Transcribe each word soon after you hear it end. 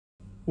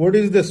What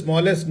is the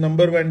smallest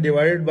number when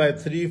divided by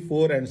 3,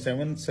 4 and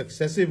 7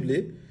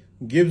 successively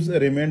gives a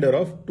remainder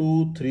of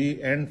 2,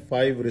 3 and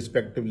 5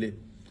 respectively?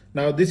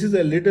 Now this is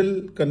a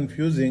little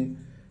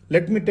confusing.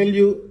 Let me tell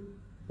you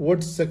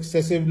what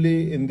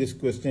successively in this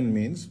question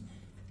means.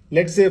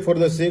 Let's say, for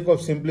the sake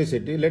of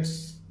simplicity,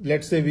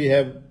 let's say we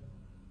have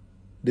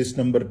this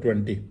number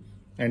 20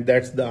 and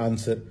that's the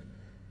answer.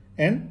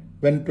 And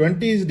when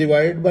 20 is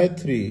divided by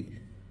 3,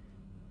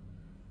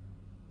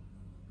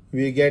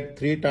 we get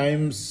 3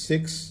 times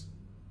 6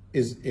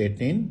 is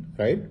 18,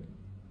 right?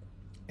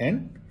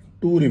 And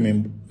 2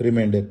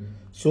 remainder.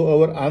 So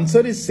our answer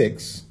is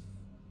 6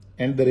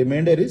 and the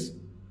remainder is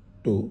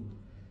 2.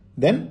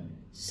 Then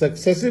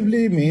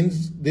successively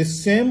means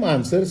this same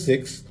answer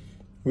 6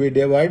 we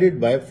divide it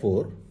by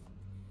 4.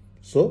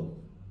 So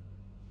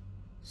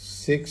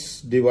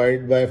 6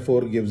 divided by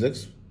 4 gives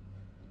us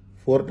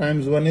 4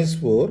 times 1 is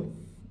 4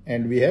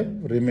 and we have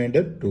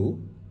remainder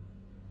 2.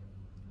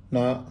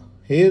 Now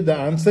here the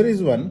answer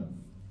is 1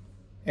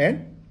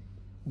 and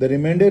the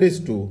remainder is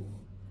 2.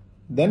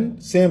 Then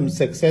same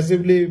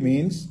successively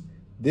means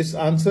this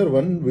answer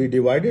 1 we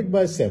divided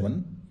by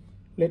 7.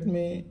 Let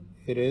me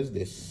erase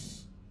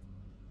this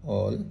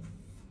all.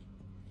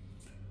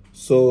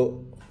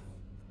 So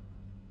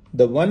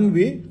the 1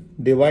 we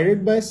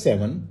divided by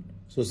 7.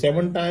 So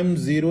 7 times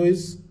 0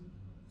 is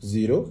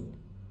 0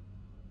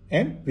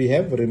 and we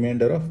have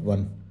remainder of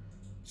 1.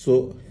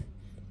 So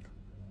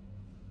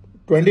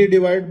 20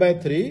 divided by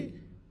 3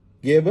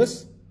 gave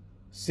us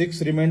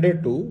 6 remainder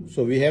 2.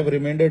 So we have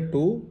remainder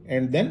 2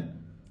 and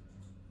then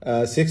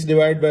 6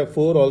 divided by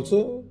 4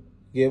 also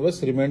gave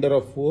us remainder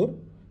of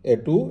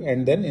 2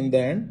 and then in the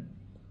end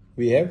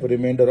we have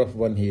remainder of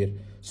 1 here.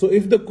 So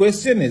if the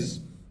question is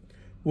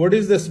what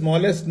is the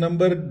smallest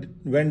number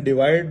when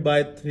divided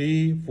by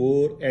 3,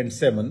 4 and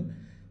 7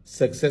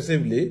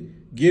 successively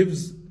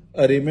gives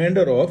a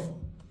remainder of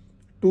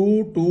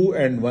 2, 2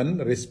 and 1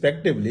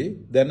 respectively,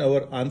 then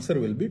our answer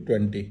will be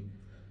 20.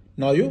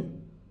 Now you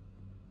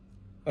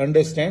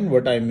understand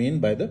what I mean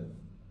by the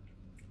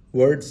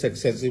word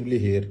successively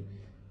here.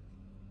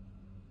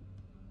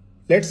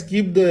 Let's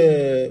keep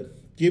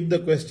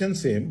the question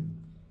same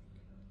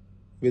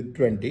with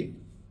 20.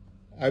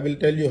 I will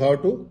tell you how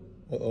to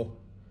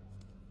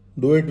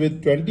do it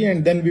with 20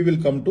 and then we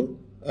will come to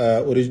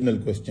original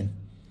question.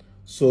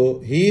 So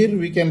here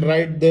we can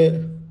write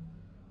the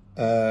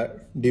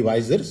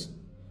divisors.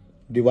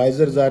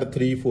 Divisors are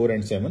 3, 4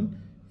 and 7.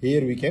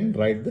 Here we can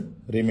write the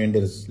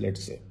remainders,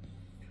 let's say.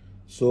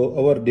 So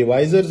our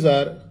divisors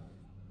are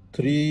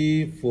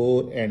 3,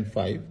 4 and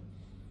 5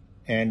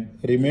 and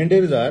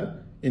remainders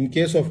are, in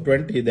case of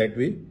 20 that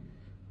we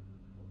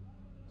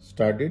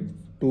started,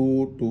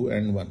 2, 2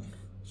 and 1.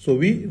 So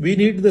we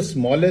need the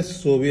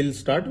smallest, so we'll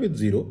start with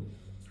 0.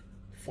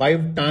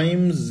 5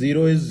 times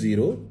 0 is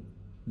 0,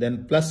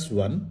 then plus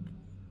 1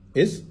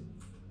 is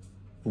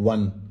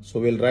 1. So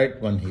we'll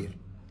write 1 here.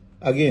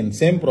 Again,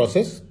 same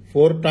process.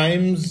 4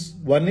 times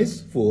 1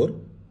 is 4,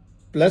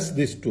 plus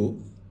this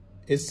 2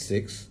 is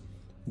 6.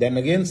 Then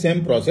again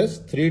same process.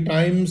 3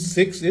 times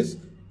 6 is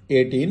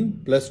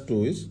 18, plus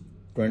 2 is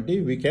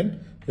 20. We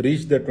can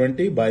reach the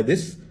 20 by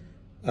this,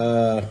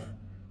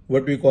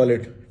 what we call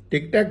it,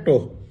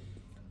 tic-tac-toe,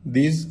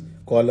 these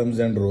columns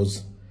and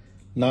rows.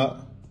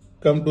 Now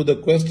come to the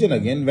question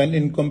again. When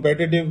in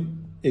competitive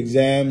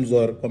exams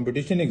or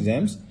competition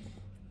exams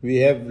we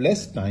have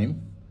less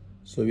time,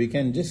 so we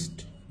can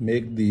just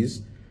make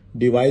these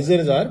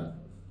divisors are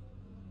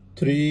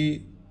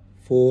 3,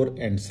 4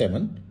 and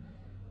 7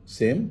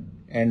 same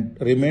and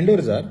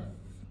remainders are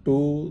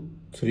 2,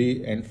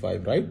 3 and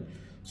 5, right?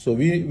 So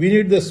we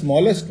need the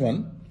smallest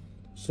one,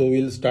 so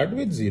we'll start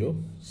with 0.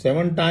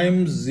 7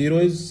 times 0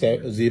 is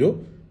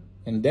 0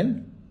 and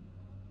then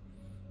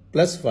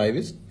plus 5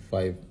 is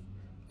 5.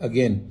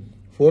 Again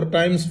 4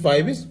 times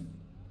 5 is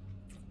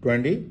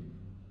 20,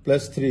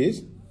 plus 3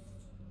 is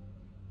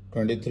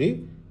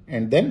 23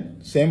 and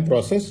then same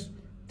process.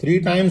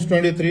 3 times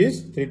 23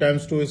 is 3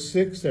 times 2 is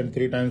 6 and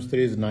 3 times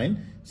 3 is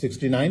 9,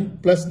 69,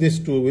 plus this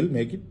 2 will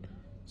make it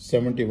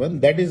 71.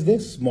 That is the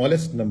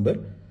smallest number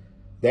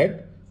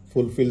that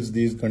fulfills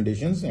these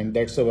conditions and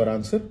that's our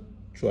answer,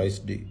 choice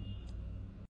D.